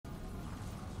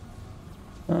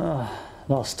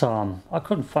Last time I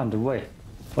couldn't find the way,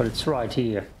 but it's right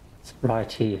here. It's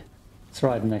right here. It's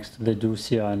right next to the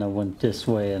Lucia, and I went this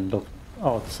way and looked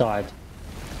outside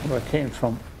where I came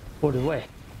from. For the way.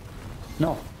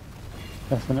 No,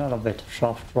 there's an elevator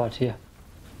shaft right here.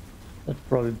 That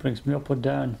probably brings me up or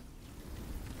down.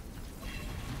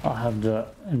 I have the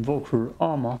Invoker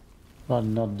armor, but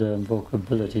not the Invoker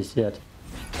abilities yet.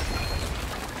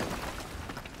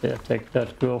 Yeah, take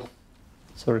that, girl.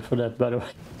 Sorry for that, by the way.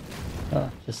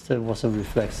 Just was a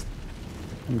reflex.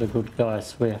 I'm the good guy, I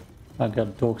swear. I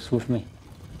got dogs with me.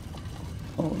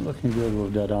 Oh, looking good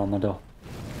with that armor though.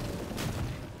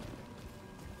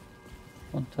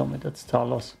 Don't tell me that's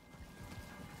Talos.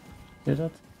 Hear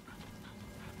that?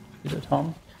 Hear that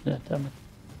hum? Yeah, damn it.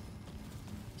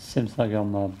 Seems like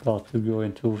I'm about to go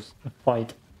into a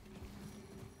fight.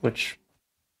 Which,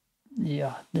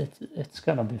 yeah, it's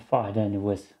gonna be fight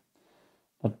anyways.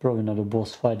 But probably not a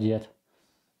boss fight yet.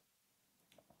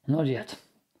 Not yet.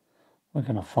 We're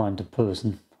gonna find the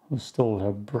person who stole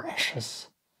her brushes.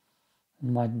 It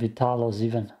might be Talos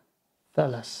even.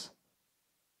 Fellas.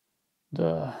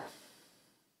 The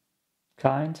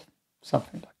kind?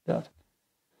 Something like that.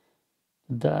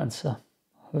 The dancer.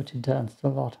 I heard he danced a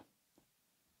lot.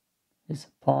 He's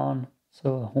a pawn,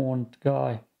 so a horned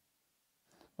guy.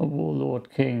 A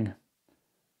warlord king.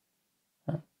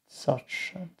 And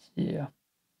such, and yeah.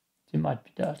 He might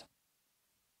be dead.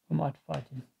 We might fight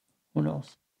him. Who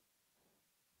knows?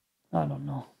 I don't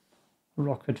know.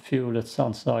 Rocket fuel, it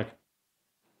sounds like.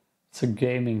 It's a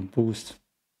gaming boost.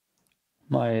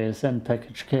 My Zen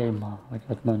package came. I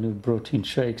got my new protein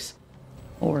shakes.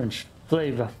 Orange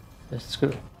flavor. That's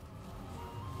good.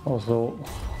 Also,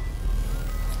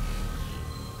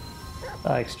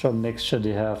 the extra mixture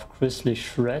they have. Grizzly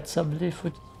Shreds, I believe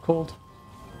it's called.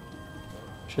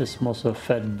 Which is also a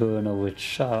fat burner,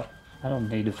 which I don't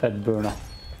need a fat burner.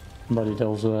 But it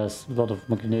also has a lot of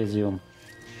magnesium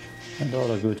and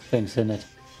other good things in it.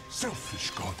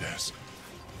 Selfish goddess.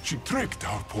 She tricked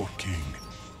our poor king.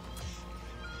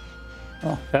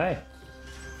 Okay.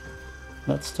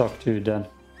 Let's talk to you then.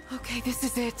 Okay, this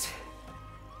is it.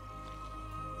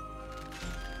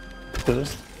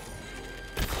 First.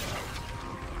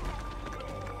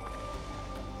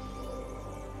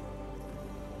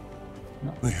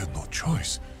 No. They had no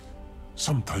choice.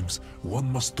 Sometimes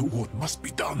one must do what must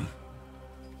be done.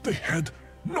 They had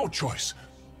no choice.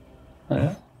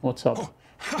 Yeah? What's up?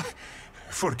 Oh,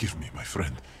 forgive me, my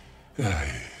friend. I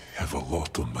have a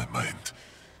lot on my mind.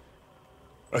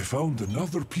 I found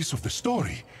another piece of the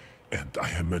story, and I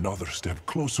am another step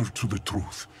closer to the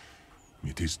truth.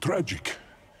 It is tragic.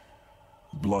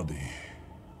 Bloody.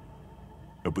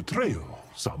 A betrayal,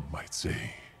 some might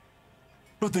say.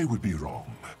 But they would be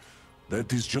wrong.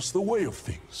 That is just the way of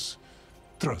things.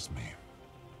 Trust me.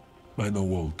 I know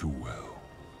all too well.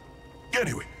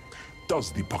 Anyway,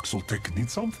 does the Apocalyptic need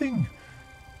something?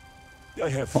 I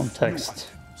have context.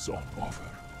 Few items on offer.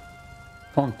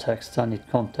 Context, I need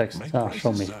context. My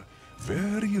Show me. prices are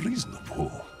very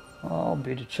reasonable. I'll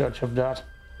be the judge of that.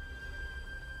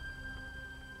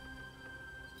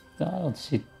 I don't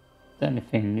see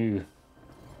anything new.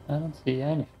 I don't see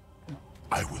anything.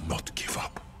 I will not give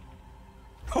up.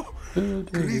 Oh,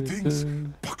 greetings,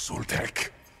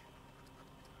 Apocalyptic.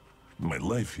 My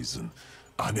life is an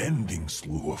unending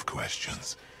slew of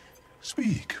questions.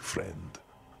 Speak, friend.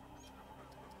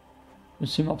 You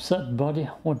seem upset, buddy.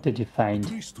 What did you find? The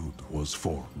priesthood was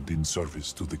formed in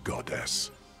service to the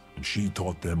goddess, and she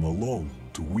taught them alone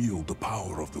to wield the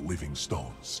power of the living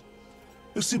stones.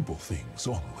 The simple things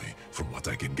only, from what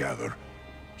I can gather.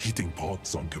 Heating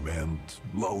pots on command,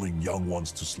 lulling young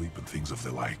ones to sleep, and things of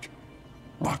the like.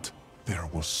 But there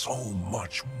was so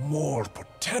much more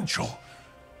potential.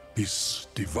 This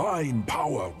divine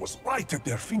power was right at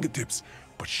their fingertips,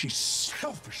 but she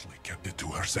selfishly kept it to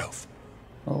herself.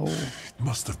 Oh. It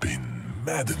must have been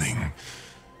maddening.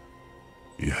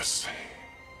 Yes,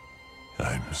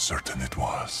 I'm certain it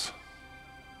was.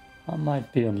 I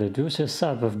might be on Leduce's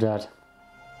side with that.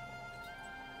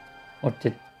 What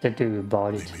did they do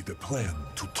about it? They made a plan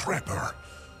to trap her.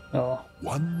 Oh.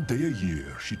 One day a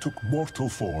year, she took mortal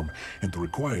form and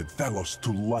required Thalos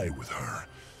to lie with her.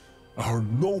 Our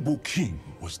noble king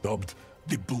was dubbed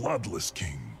the Bloodless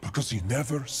King because he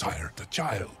never sired a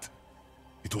child.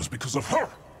 It was because of her.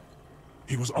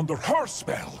 He was under her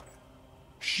spell.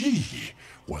 She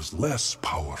was less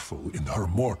powerful in her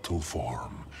mortal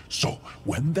form. So,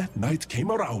 when that night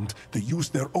came around, they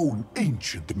used their own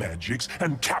ancient magics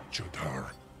and captured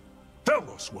her.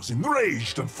 Thalos was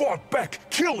enraged and fought back,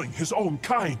 killing his own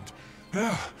kind.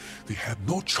 They had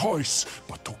no choice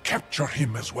but to capture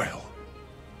him as well.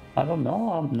 I don't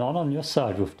know, I'm not on your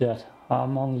side with that.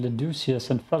 I'm on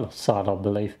Leducius and Fellows' side, I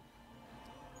believe.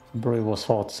 Brie was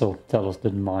hot, so Telos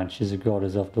didn't mind. She's a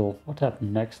goddess after all. What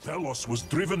happened next? Telos was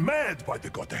driven mad by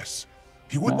the goddess.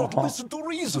 He would not listen to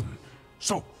reason.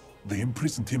 So, they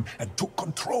imprisoned him and took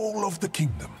control of the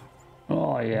kingdom.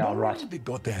 Oh yeah, Knowing right. the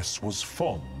goddess was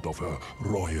fond of her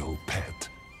royal pet,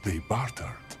 they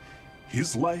bartered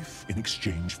his life in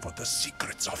exchange for the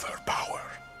secrets of her power.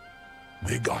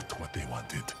 They got what they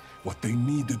wanted, what they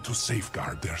needed to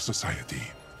safeguard their society.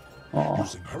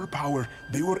 Using her power,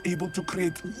 they were able to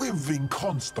create living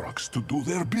constructs to do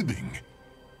their bidding.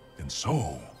 And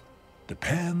so, the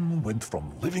Pen went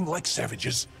from living like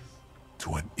savages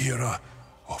to an era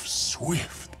of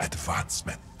swift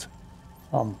advancement.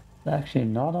 I'm actually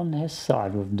not on his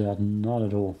side with that, not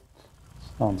at all.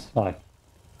 Sounds like,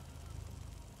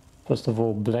 first of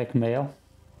all, blackmail,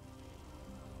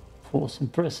 forced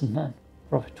imprisonment,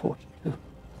 probably torture too,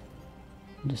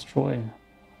 destroying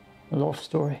a love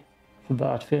story, a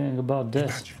bad feeling about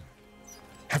this. Imagine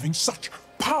having such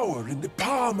power in the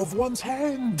palm of one's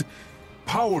hand.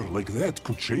 Power like that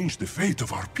could change the fate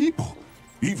of our people,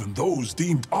 even those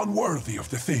deemed unworthy of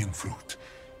the Thane fruit.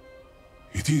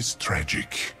 It is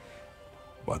tragic,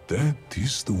 but that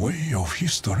is the way of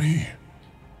history,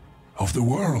 of the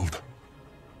world.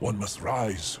 One must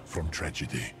rise from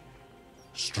tragedy,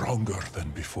 stronger than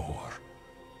before.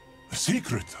 The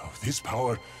secret of this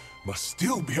power must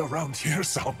still be around here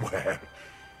somewhere.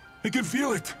 I can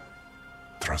feel it.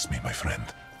 Trust me, my friend.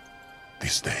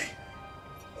 This day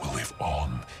will live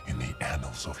on in the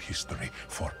annals of history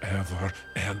forever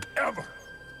and ever.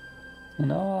 You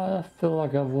know, I feel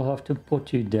like I will have to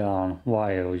put you down.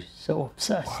 Why are you so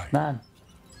obsessed, Why? man?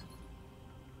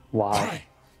 Why? Why?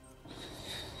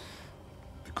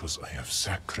 Because I have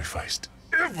sacrificed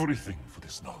everything for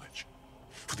this knowledge,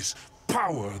 for this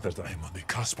power that I am on the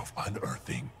cusp of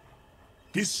unearthing.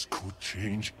 This could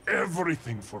change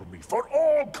everything for me, for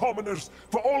all commoners,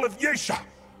 for all of Yaesha.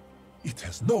 It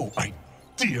has no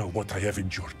idea what I have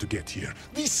endured to get here.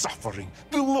 The suffering,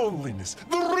 the loneliness,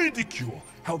 the ridicule.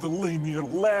 How the Lamir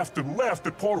laughed and laughed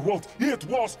at poor Walt. It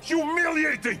was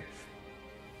humiliating!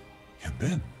 And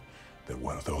then there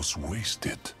were those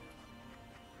wasted,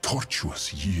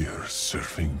 tortuous years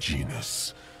serving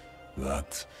Genus.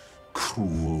 That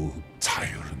cruel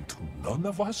tyrant who none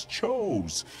of us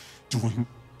chose, doing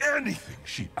anything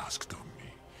she asked of me.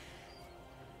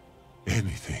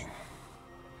 Anything.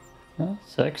 Huh?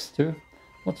 Sex too?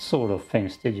 What sort of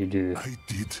things did you do? I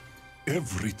did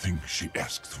everything she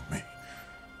asked of me.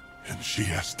 And she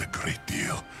asked a great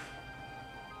deal.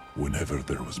 Whenever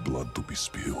there was blood to be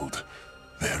spilled,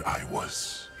 there I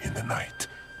was in the night.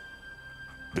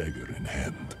 Dagger in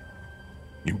hand.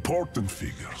 Important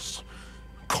figures.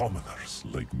 Commoners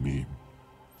like me.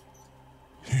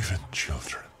 Even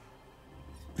children.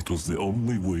 It was the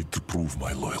only way to prove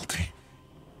my loyalty.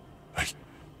 I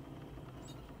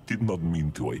did not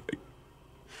mean to.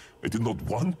 I did not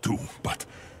want to, but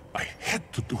I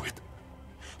had to do it.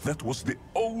 That was the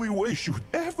only way she would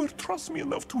ever trust me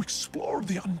enough to explore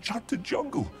the uncharted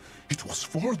jungle. It was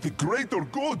for the greater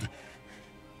good.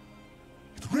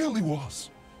 It really was.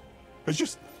 I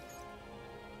just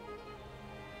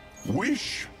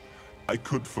wish I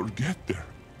could forget their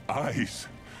eyes.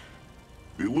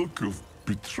 The look of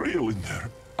betrayal in their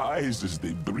eyes as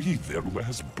they breathe their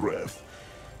last breath.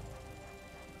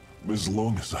 As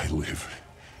long as I live,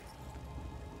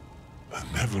 I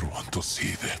never want to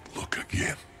see that look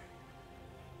again.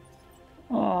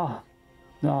 Oh,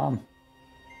 no, I'm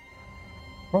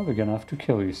probably gonna have to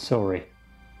kill you, sorry.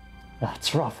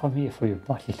 That's rough. I'm here for you,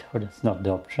 buddy. No, that's not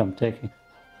the option I'm taking.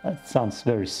 That sounds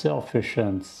very selfish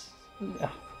and... yeah,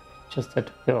 just had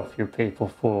to kill a few people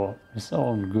for his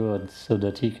own good so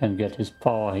that he can get his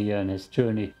power here in his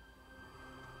journey.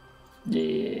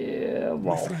 Yeah, My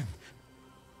wow. friend.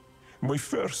 My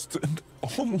first and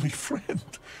only friend.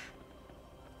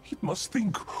 He must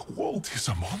think Walt is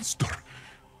a monster.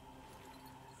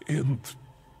 And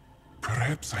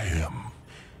perhaps I am.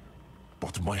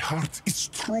 But my heart is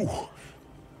true.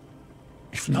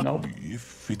 If not, Nope.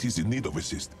 if it is in need of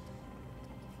assist,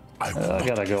 I will I not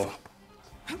gotta give go. up.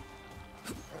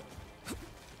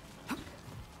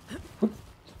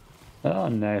 Oh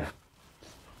no.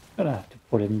 Gonna have to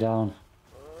put him down.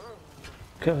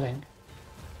 Killing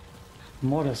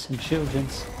mothers and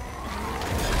children's.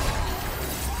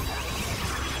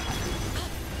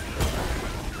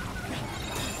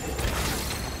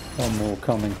 One more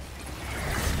coming.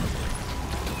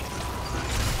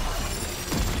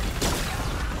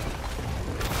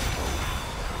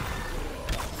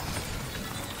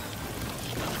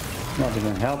 Not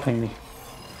even helping me.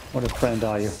 What a friend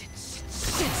are you?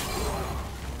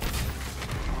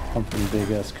 Something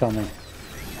bigger is coming.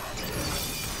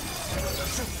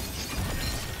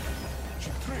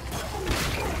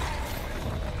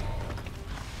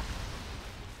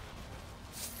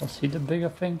 Was he the bigger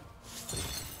thing?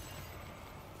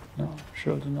 No,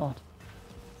 surely not.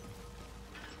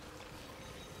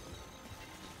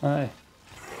 Hey.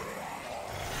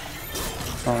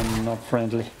 I'm not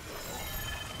friendly.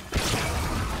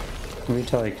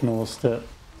 Rita ignores the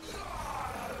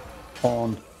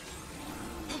pawn.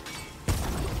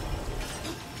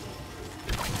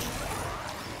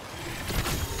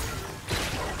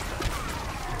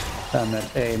 Damn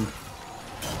it, aim.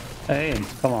 Aim,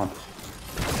 come on.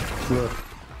 Work.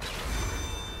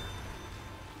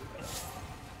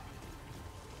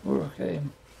 Work,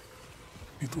 aim.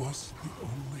 It was the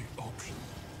only option.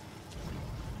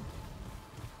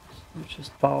 You're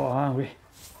just power hungry.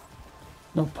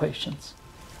 No patience.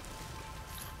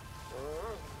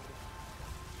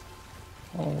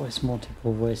 Always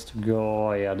multiple ways to go.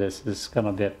 Oh, yeah, this is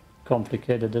gonna be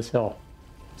complicated as hell.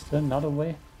 Is there another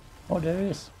way? Oh, there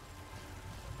is.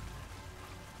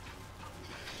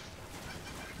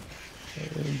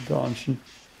 Dungeon.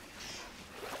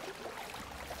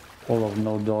 Full of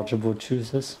no dodgeable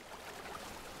choices.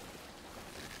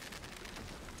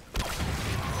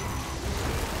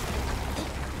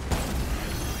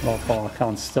 Oh, I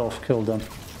can't stealth kill them.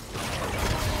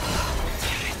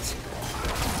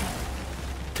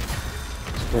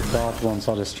 The dark ones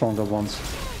are the stronger ones.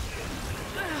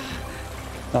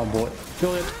 Oh boy,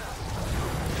 kill it!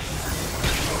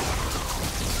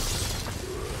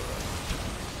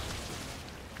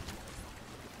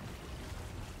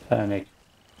 Panic.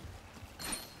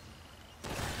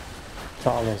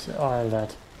 Talos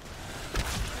Islet.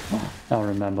 Oh, I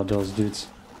remember those dudes.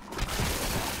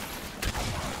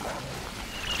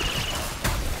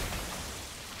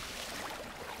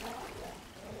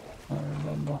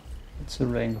 It's a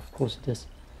ring, of course it is.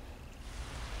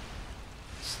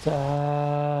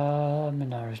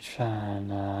 Stamina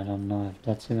return. I don't know if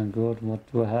that's even good. What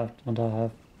do I have? Don't I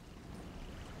have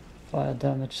fire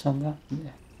damage somewhere?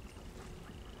 Yeah.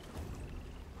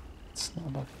 It's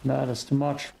not like it matters too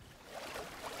much.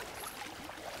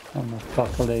 I'm not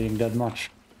calculating that much.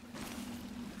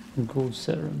 Gold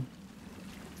serum.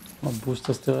 My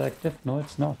booster still active? No,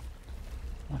 it's not.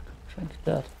 I could drink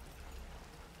that.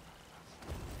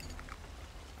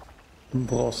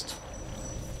 Brust.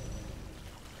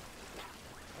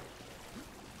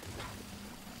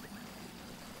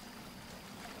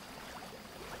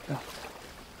 God.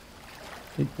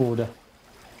 Big water.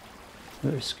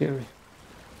 Very scary.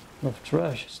 Love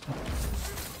trash stuff.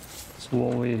 That's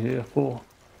what we're here for.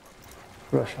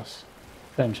 Treasures.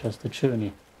 Ventures the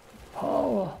journey.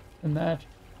 Power. Imagine.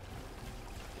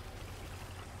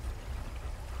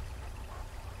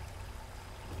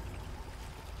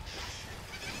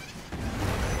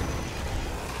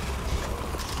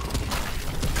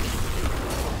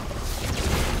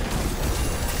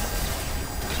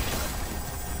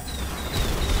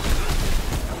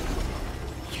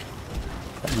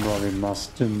 We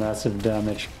must do massive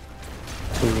damage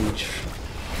to reach.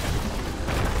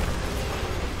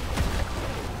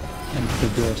 And too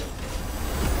good.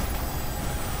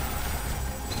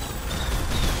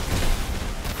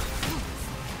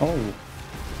 Oh.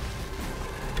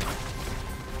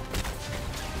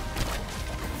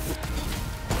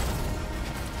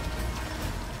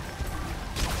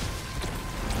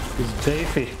 It's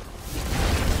beefy.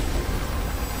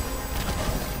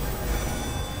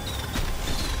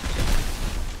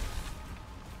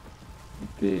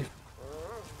 Beef.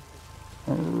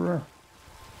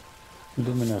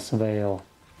 Luminous Veil.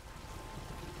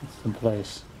 That's the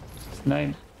place. What's its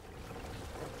name?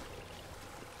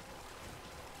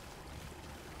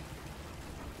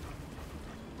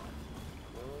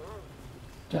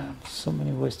 Damn, so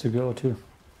many ways to go to.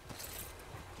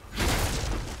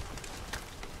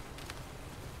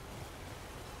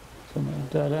 So many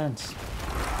dead ends.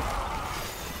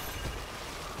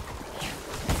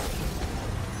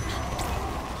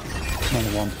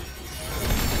 Another one.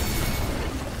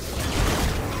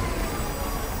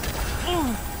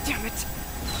 Oh, damn it!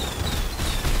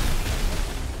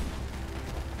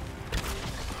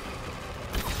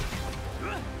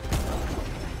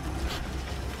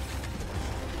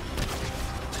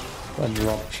 One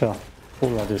rupture.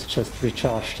 All of this just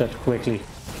recharged that quickly.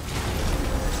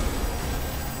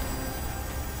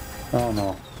 Oh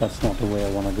no, that's not the way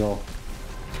I want to go.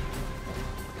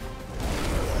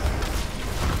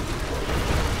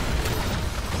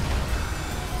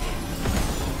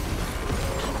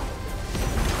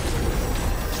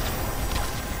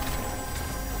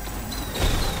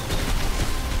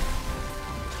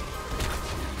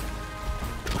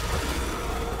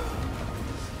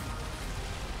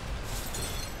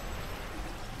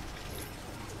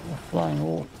 flying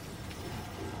orb.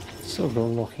 So good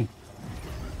looking.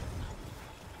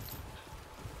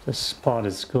 This part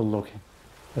is good looking.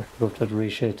 I hope that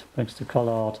reshade brings the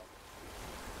color out.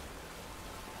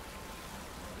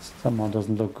 Somehow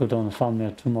doesn't look good on the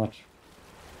thumbnail too much.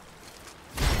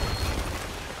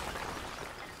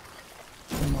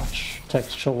 Too much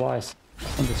texture wise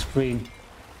on the screen.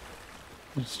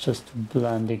 It's just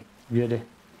blending really.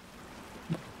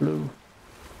 Blue.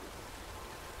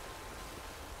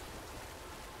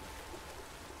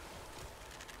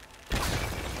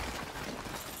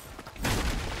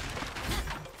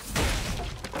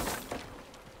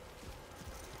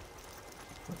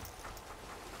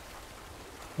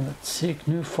 Let's seek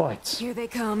new fights. Here they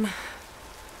come.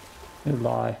 You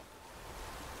lie.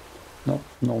 Nope,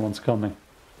 no one's coming.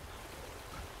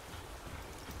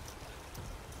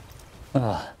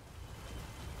 Ah.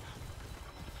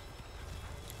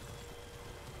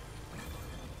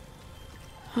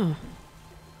 Huh.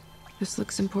 This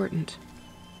looks important.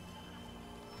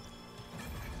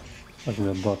 Like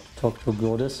we're about to talk to a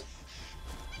goddess.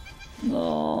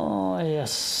 Oh,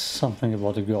 yes, something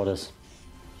about the goddess.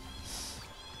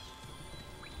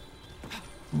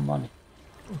 Money.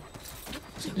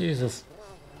 Jesus.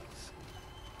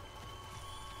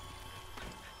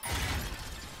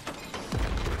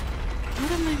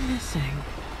 What am I missing?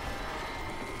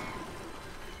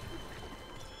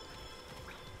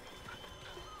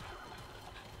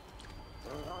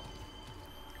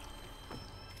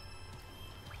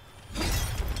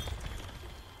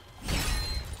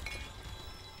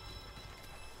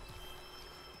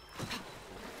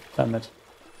 Damn it.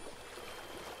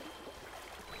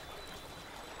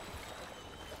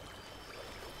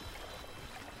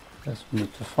 Guess we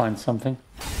need to find something.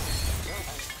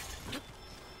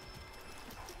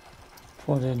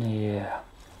 Put in here.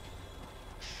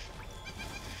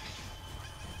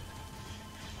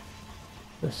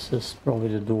 This is probably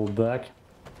the door back.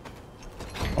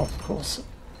 Of course.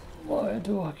 Why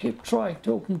do I keep trying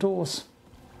to open doors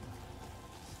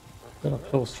that are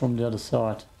closed from the other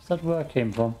side? Is that where I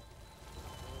came from?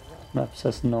 Map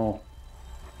says no.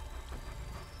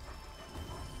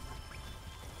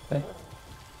 Okay.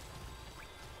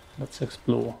 Let's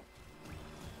explore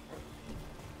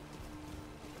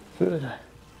further.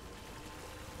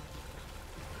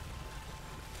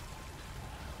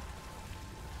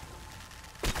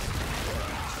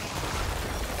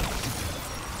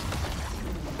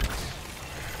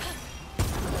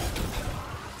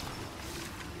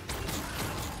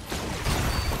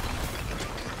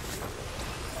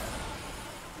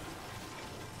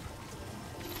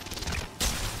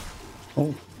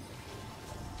 Oh.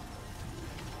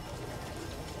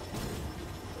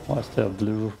 Why is there a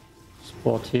blue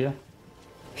spot here?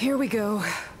 Here we go.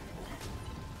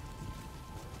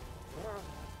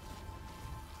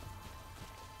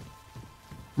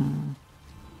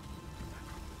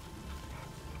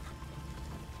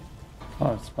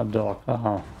 Oh, it's my dog.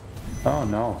 Oh. Oh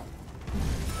no.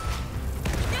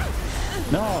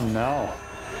 No, no.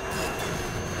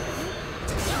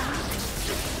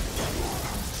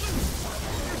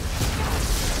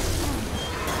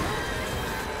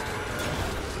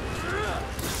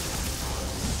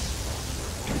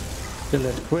 Kill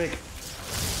it quick.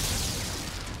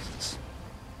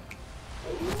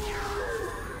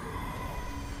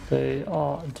 They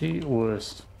are the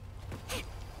worst.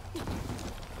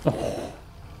 Oh,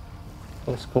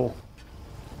 that was cool.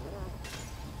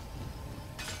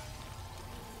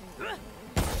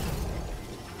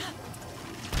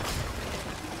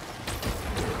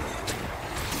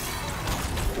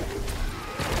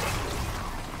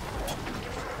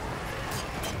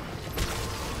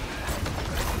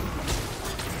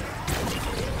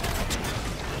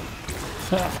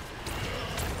 Ah,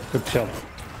 good job.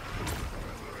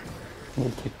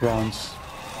 We'll take rounds.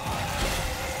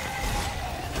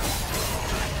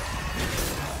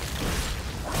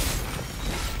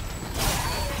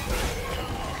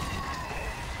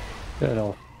 Get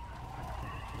off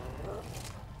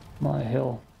my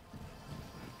hill.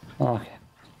 Okay,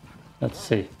 let's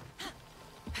see.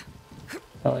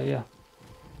 Oh yeah.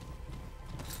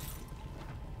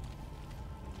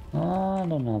 I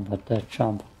don't know about that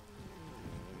jump.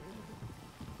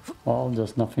 Well,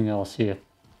 there's nothing else here.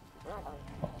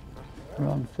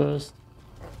 Run first.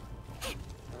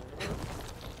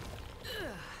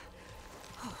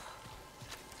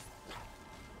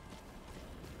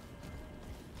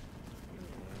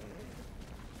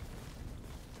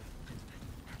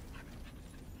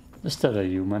 Is that a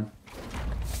human?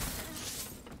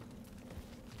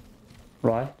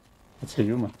 Right? It's a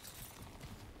human.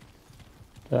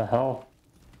 The hell?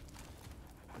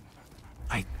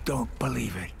 I don't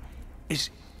believe it.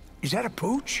 Is that a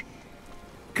pooch?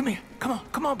 Come here.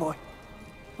 Come on, boy.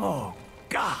 Oh,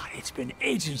 God, it's been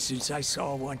ages since I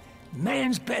saw one.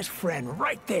 Man's best friend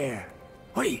right there.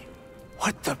 Wait,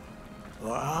 what the...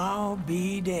 Well, I'll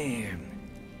be damned.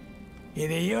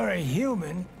 Either you're a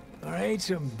human, or I ate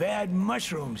some bad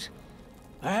mushrooms.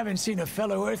 I haven't seen a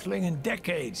fellow Earthling in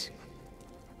decades.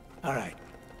 All right,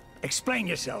 explain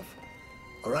yourself,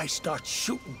 or I start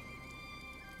shooting.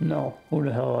 No, who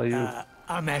the hell are you?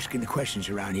 I'm asking the questions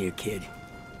around here, kid.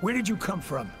 Where did you come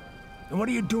from? And what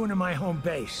are you doing in my home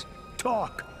base?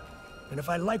 Talk. And if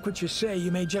I like what you say,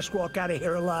 you may just walk out of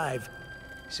here alive.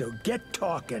 So get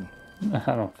talking.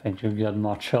 I don't think you get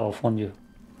much help when you...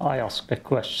 I ask the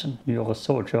question. You're a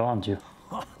soldier, aren't you?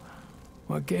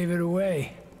 What gave it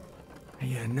away?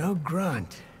 You're no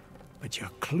grunt, but you're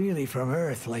clearly from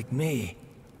Earth like me.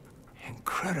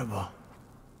 Incredible.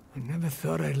 I never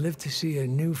thought I'd live to see a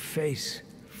new face,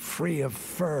 free of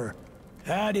fur.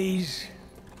 At ease.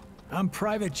 I'm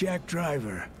Private Jack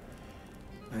Driver.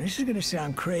 Now, this is gonna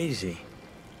sound crazy,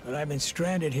 but I've been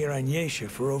stranded here on Yaesha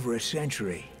for over a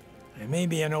century. I may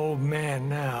be an old man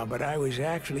now, but I was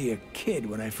actually a kid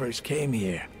when I first came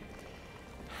here.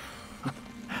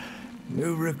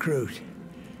 New recruit.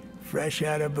 Fresh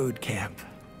out of boot camp.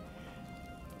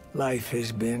 Life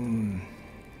has been...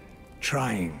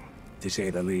 trying, to say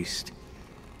the least.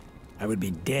 I would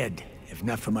be dead if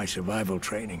not for my survival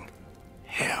training.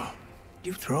 Hell,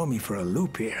 you throw me for a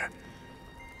loop here.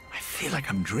 I feel like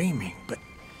I'm dreaming, but...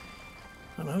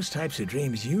 well, those types of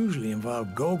dreams usually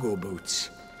involve go-go boots.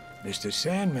 Mr.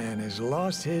 Sandman has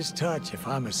lost his touch if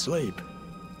I'm asleep.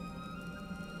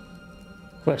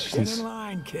 Questions? Get in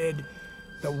line, kid.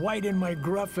 The white in my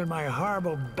gruff and my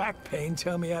horrible back pain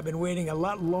tell me I've been waiting a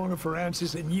lot longer for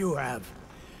answers than you have.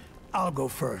 I'll go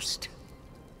first.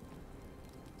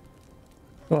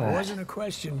 Go It ahead. wasn't a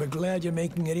question, but glad you're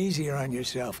making it easier on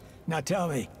yourself. Now tell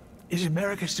me, is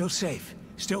America still safe?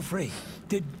 Still free?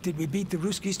 Did we beat the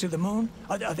Ruskies to the moon?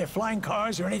 Are there flying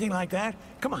cars or anything like that?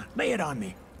 Come on, lay it on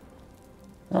me.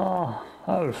 Oh,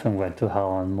 everything went to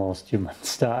hell and most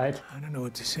humans died. I don't know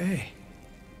what to say.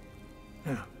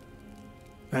 No.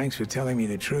 Thanks for telling me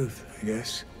the truth, I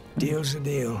guess. Deal's a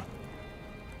deal.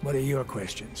 What are your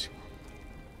questions?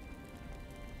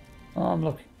 I'm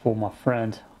looking for my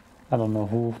friend. I don't know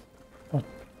who. But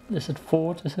is it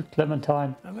Ford? Is it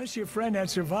Clementine? Unless your friend had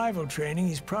survival training,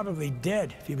 he's probably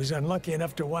dead if he was unlucky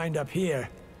enough to wind up here.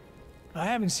 I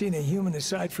haven't seen a human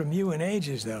aside from you in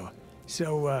ages, though.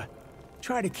 So,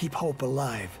 try to keep hope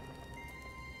alive.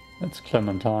 It's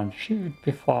Clementine. She'd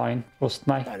be fine. Trust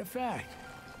me. Matter of fact.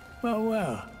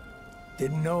 Well.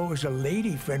 Didn't know it was a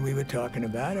lady friend we were talking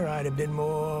about, or I'd have been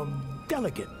more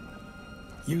delicate.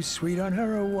 You sweet on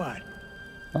her or what?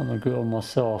 I'm a girl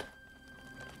myself.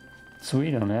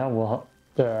 Sweden, yeah? What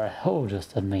the hell does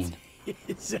that mean?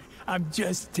 I'm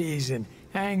just teasing.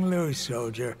 Hang loose,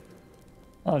 soldier.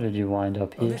 How did you wind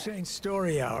up Well, here? this ain't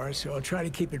story hour, so I'll try to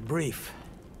keep it brief.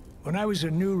 When I was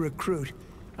a new recruit,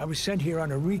 I was sent here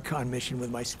on a recon mission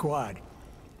with my squad.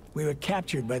 We were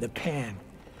captured by the Pan.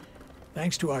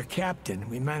 Thanks to our captain,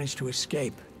 we managed to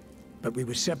escape. But we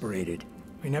were separated.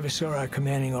 We never saw our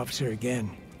commanding officer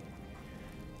again.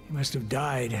 He must have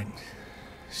died and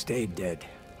stayed dead.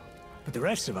 But the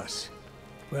rest of us,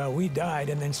 well, we died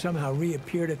and then somehow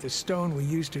reappeared at the stone we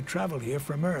used to travel here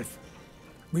from Earth.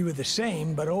 We were the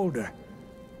same, but older.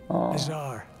 Oh,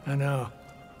 Bizarre, I know.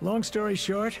 Long story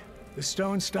short, the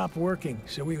stone stopped working,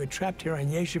 so we were trapped here on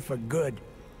Yaesha for good.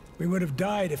 We would have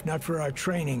died if not for our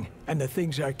training, and the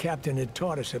things our captain had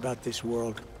taught us about this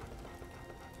world.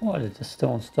 why did the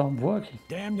stone stop working?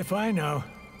 Damned if I know.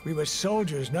 We were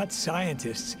soldiers, not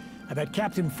scientists. I bet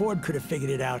Captain Ford could have figured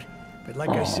it out. But like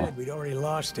I said, we'd already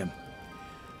lost him.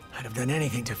 I'd have done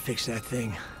anything to fix that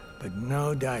thing. But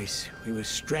no dice. We were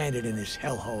stranded in this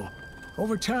hellhole.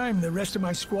 Over time, the rest of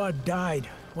my squad died.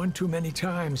 One too many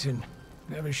times and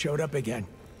never showed up again.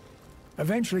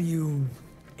 Eventually you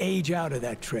age out of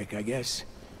that trick, I guess.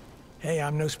 Hey,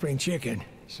 I'm no spring chicken,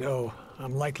 so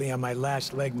I'm likely on my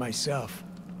last leg myself.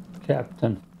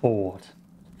 Captain Ford.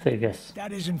 Figures.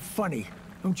 That isn't funny.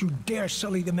 Don't you dare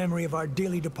sully the memory of our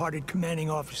dearly departed commanding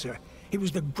officer. He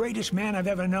was the greatest man I've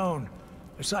ever known.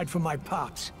 Aside from my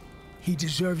pops. He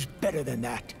deserves better than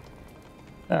that.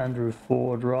 Andrew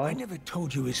Ford, I right? never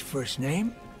told you his first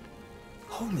name.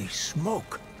 Holy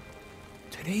smoke.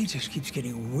 Today just keeps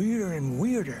getting weirder and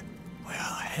weirder. Well,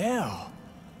 hell.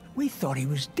 We thought he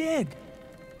was dead.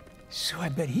 So I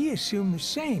bet he assumed the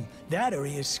same. That or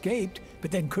he escaped,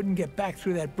 but then couldn't get back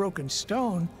through that broken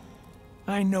stone.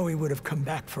 I know he would have come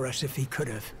back for us if he could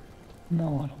have.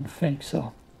 No, I don't think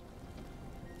so.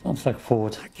 Sounds like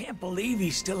Ford. I can't believe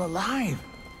he's still alive.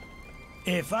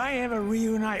 If I ever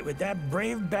reunite with that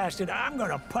brave bastard, I'm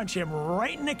gonna punch him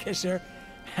right in the kisser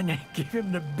and then give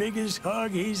him the biggest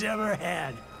hug he's ever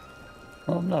had.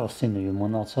 Well, I've never seen a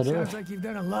human outside Sounds Earth. like you've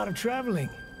done a lot of traveling.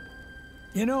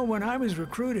 You know, when I was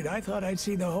recruited, I thought I'd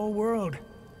see the whole world.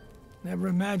 Never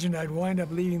imagined I'd wind up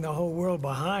leaving the whole world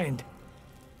behind.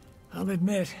 I'll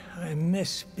admit, I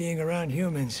miss being around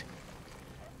humans.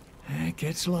 It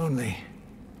gets lonely.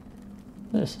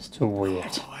 This is too weird.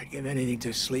 Oh, I'd give anything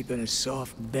to sleep in a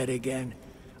soft bed again.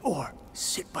 Or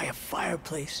sit by a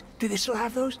fireplace. Do they still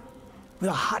have those? With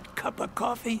a hot cup of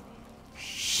coffee?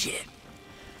 Shit.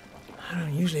 I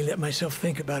don't usually let myself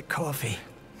think about coffee.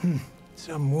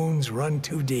 Some wounds run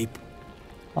too deep.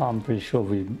 I'm pretty sure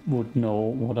we would know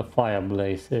what a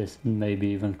fireplace is, and maybe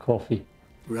even coffee.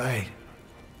 Right.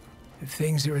 If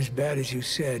things are as bad as you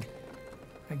said,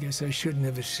 I guess I shouldn't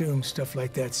have assumed stuff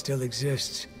like that still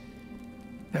exists.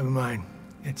 Never mind.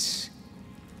 It's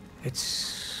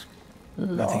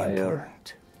nothing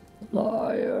important.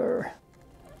 Liar.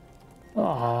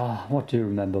 Ah, what do you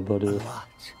remember, buddy? A lot.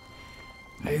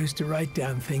 I used to write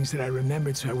down things that I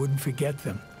remembered so I wouldn't forget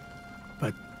them.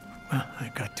 But, well,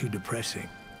 it got too depressing.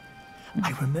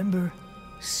 I remember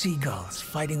seagulls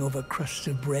fighting over crusts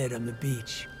of bread on the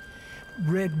beach.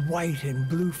 Red, white, and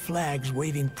blue flags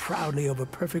waving proudly over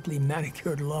perfectly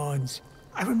manicured lawns.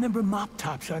 I remember mop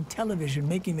tops on television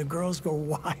making the girls go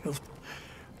wild.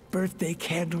 Birthday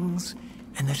candles,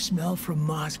 and the smell from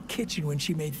Ma's kitchen when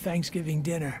she made Thanksgiving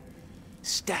dinner.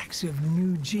 Stacks of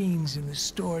new jeans in the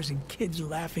stores and kids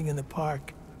laughing in the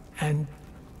park. And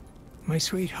my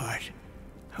sweetheart,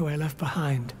 who I left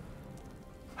behind.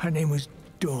 Her name was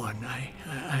Dawn.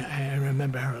 I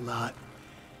remember her a lot.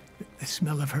 The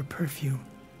smell of her perfume.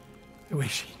 The way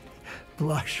she'd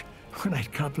blush when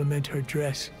I'd compliment her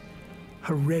dress.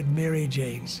 Her red Mary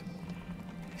Janes.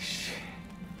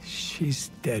 She's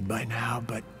dead by now,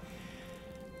 but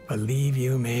believe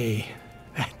you me,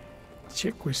 that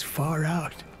chick was far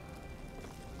out.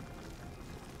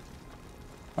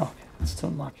 Okay, that's too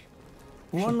much.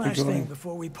 One last thing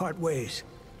before we part ways.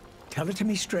 Tell it to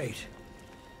me straight.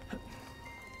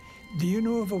 Do you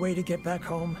know of a way to get back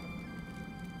home?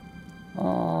 Oh,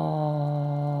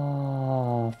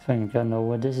 I think I know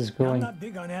where this is I'm going. not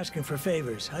big on asking for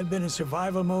favors. I've been in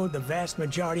survival mode the vast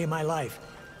majority of my life.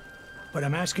 But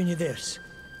I'm asking you this.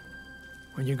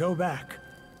 When you go back,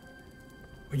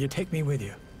 will you take me with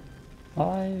you?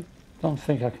 I don't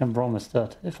think I can promise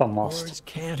that, if I must. Words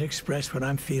can't express what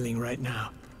I'm feeling right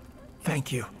now.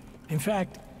 Thank you. In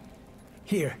fact,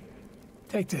 here,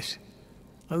 take this.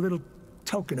 A little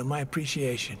token of my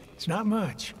appreciation. It's not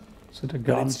much. So the But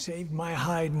gun, it's saved my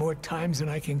hide more times than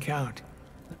I can count.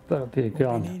 better be a Won't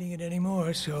gun. be needing it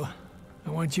anymore, so I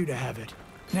want you to have it.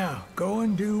 Now, go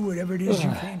and do whatever it is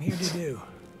you came here to do.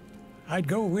 I'd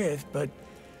go with, but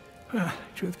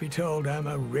truth be told, I'm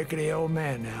a rickety old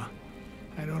man now.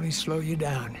 I'd only slow you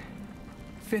down.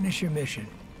 Finish your mission,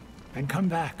 and come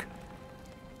back.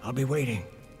 I'll be waiting.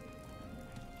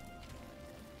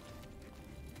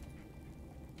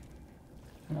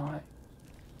 Can I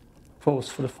pose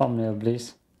for the thumbnail,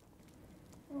 please?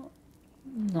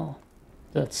 No,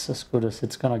 that's as good as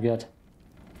it's gonna get.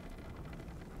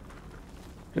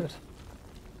 Good.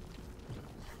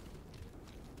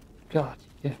 God,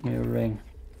 give me a ring.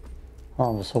 I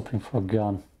was hoping for a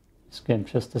gun. This game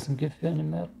just doesn't give you any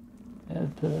more.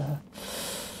 It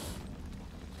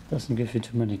doesn't give you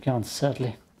too many guns,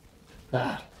 sadly.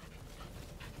 That.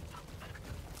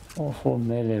 Or for a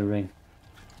melee ring.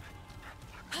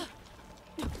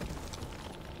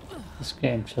 This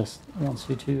game just wants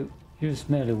you to use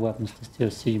melee weapons to still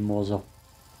see more so.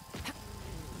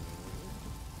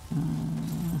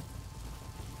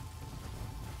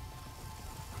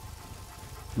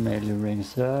 Melee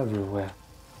rings are everywhere.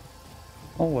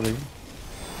 Oh, what are you?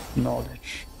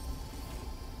 Knowledge.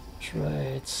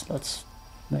 Traits. Let's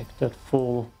make that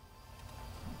full.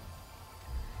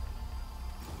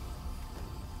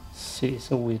 See, it's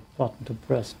a weird button to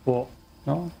press for.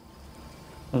 No?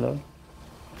 Hello?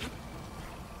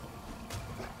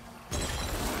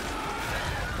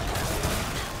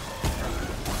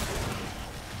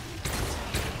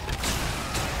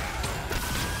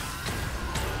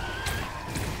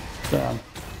 Damn.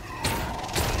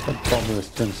 That bubble is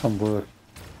doing some work.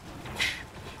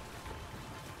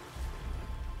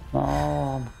 Oh,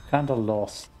 I'm kinda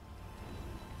lost.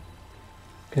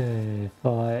 Okay, if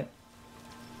I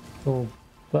go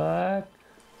back.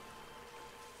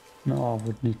 No, I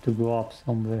would need to go up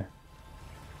somewhere.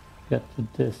 Get to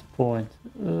this point.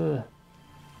 Ugh.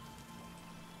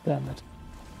 Damn it.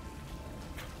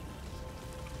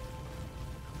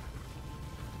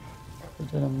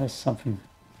 Did I miss something?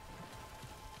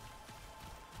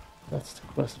 That's the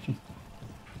question.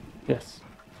 Yes.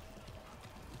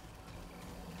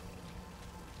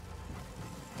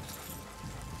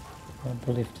 I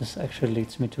believe this actually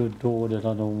leads me to a door that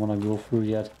I don't want to go through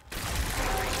yet.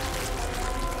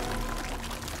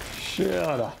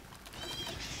 Shut up.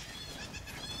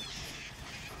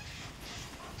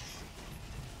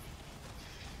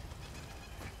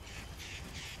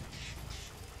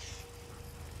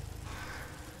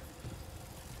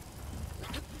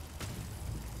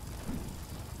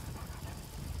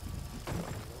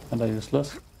 And I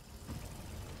useless.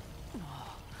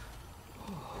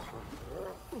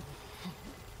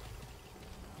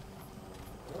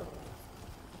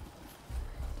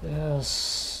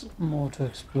 There's more to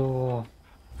explore.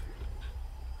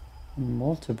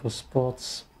 Multiple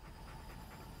spots.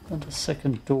 And the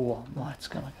second door. Oh, it's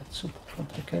gonna get super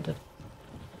complicated.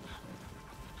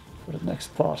 For the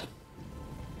next part.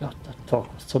 God, that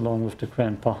talk was too long with the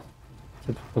grandpa.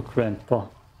 Typical grandpa.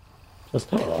 Just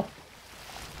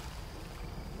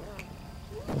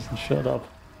doesn't shut up.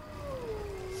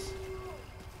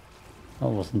 That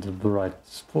wasn't the right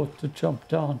spot to jump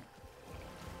down.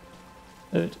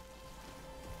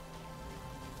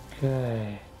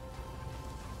 Okay.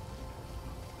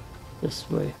 This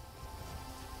way.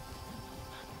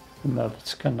 The map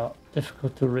is kinda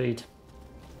difficult to read.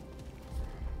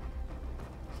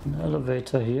 An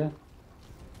elevator here.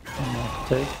 I might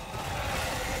take.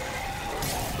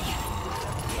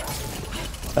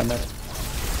 Damn it.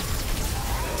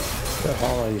 What the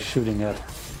hell are you shooting at?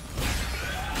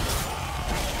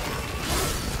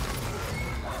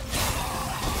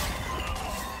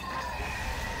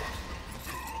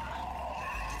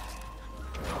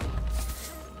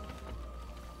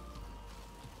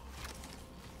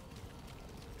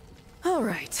 All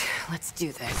right, let's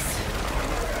do this.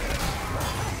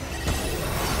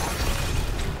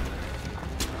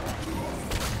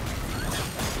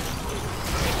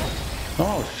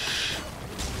 Oh,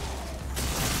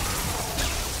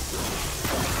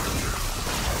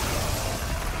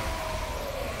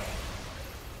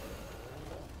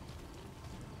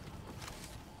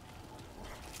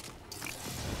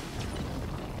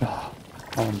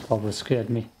 probably scared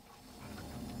me.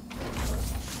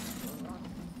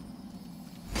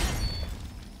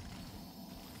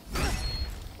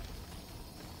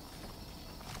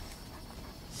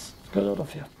 Get out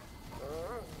of here.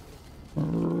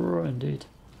 Indeed.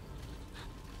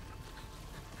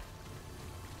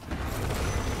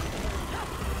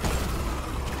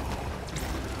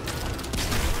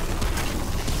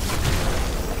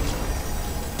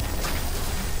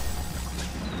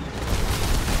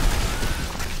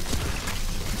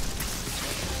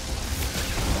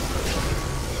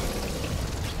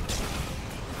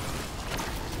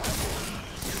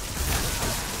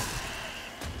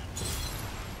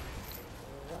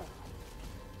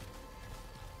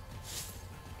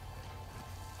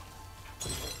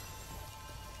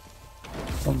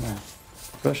 Some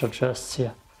treasure chests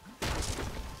here.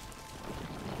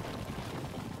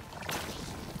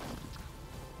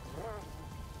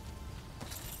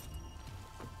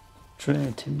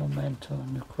 Trinity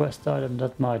momentum, the quest item,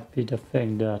 that might be the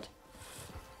thing that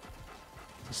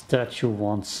the statue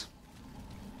wants.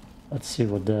 Let's see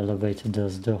what the elevator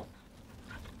does though.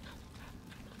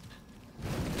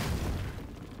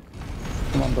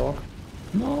 Come on, dog.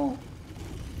 No.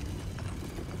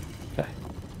 Okay.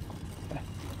 Okay.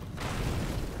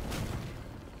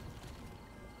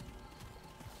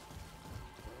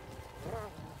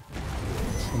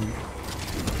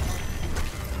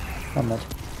 Damn it.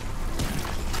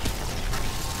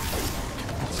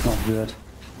 That's not good.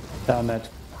 Damn it.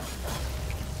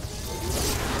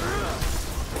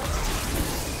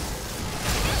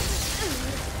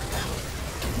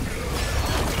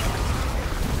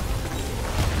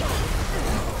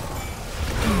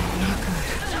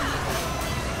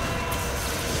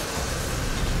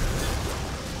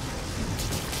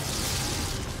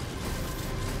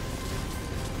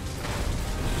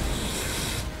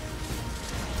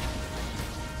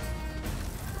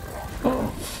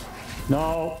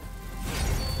 No.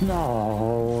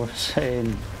 No,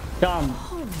 Shane. Gun.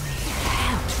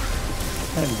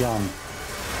 And gun.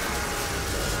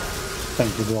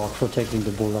 Thank you, dog, for taking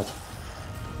the bullet.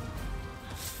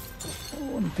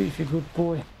 Oh, and beefy good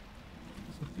boy.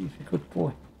 He's a beefy good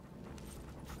boy.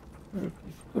 Very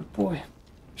beefy good boy.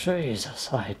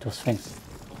 Jesus, I hate those things.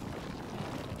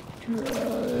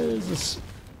 Jesus.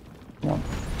 Come on.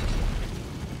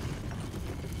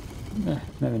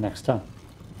 Maybe next time.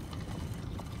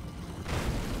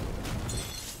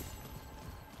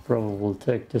 Probably will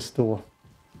take this door.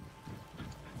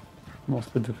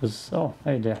 mostly because... Oh,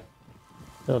 hey there.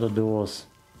 The other doors.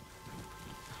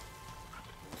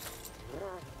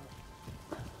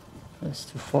 It's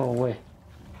too far away.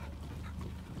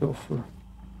 Go through.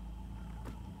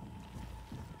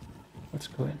 Let's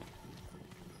go in.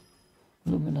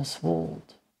 Luminous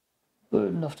vault.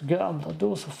 Burden of the gambler.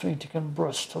 Those who think they can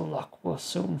brush to luck will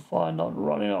soon find it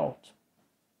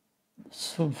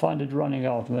running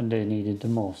out when they need it the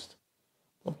most.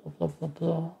 Blah blah blah blah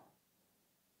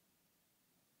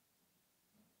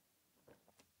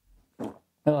blah.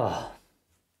 Ah.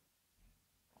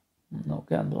 No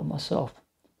gambler myself.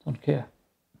 Don't care.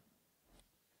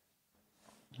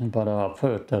 But I've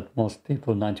heard that most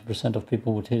people, 90% of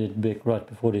people, would hit it big right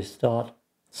before they stop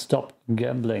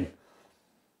gambling.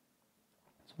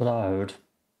 That's what I heard.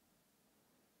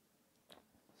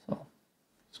 So,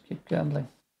 let's keep gambling.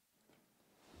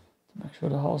 To make sure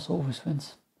the house always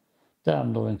wins.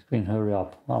 Damn, loading screen, hurry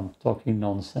up. I'm talking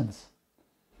nonsense.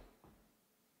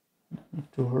 I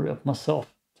need to hurry up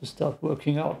myself to start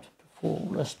working out before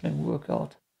wrestling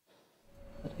workout.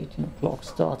 At 18 o'clock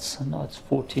starts and now it's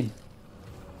 14.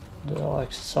 There are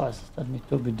exercises that need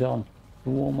to be done to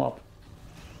warm up.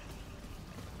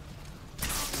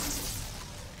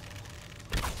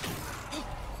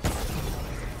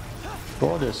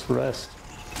 Goddess rest.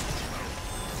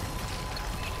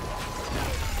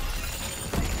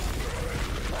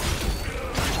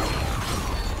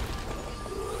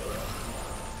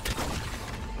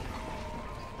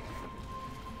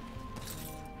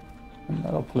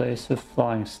 Another place with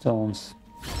flying stones,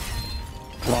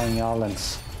 flying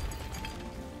islands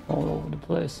all over the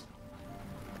place.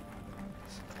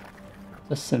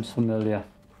 This seems familiar.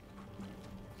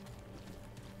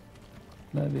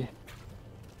 Maybe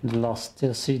in the last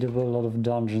DLC there were a lot of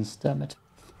dungeons, damn it,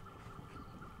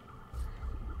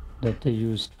 that they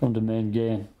used from the main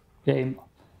game.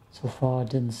 So far I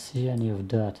didn't see any of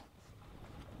that.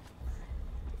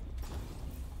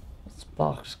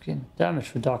 Spark skin,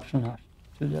 damage reduction. I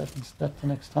should do that instead the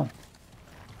next time.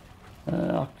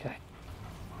 Okay.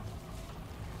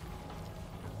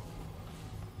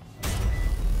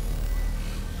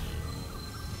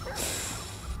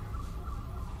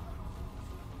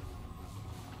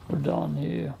 We're done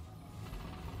here.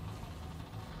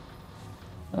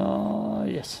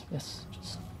 Yes,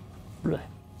 just play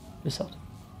this out.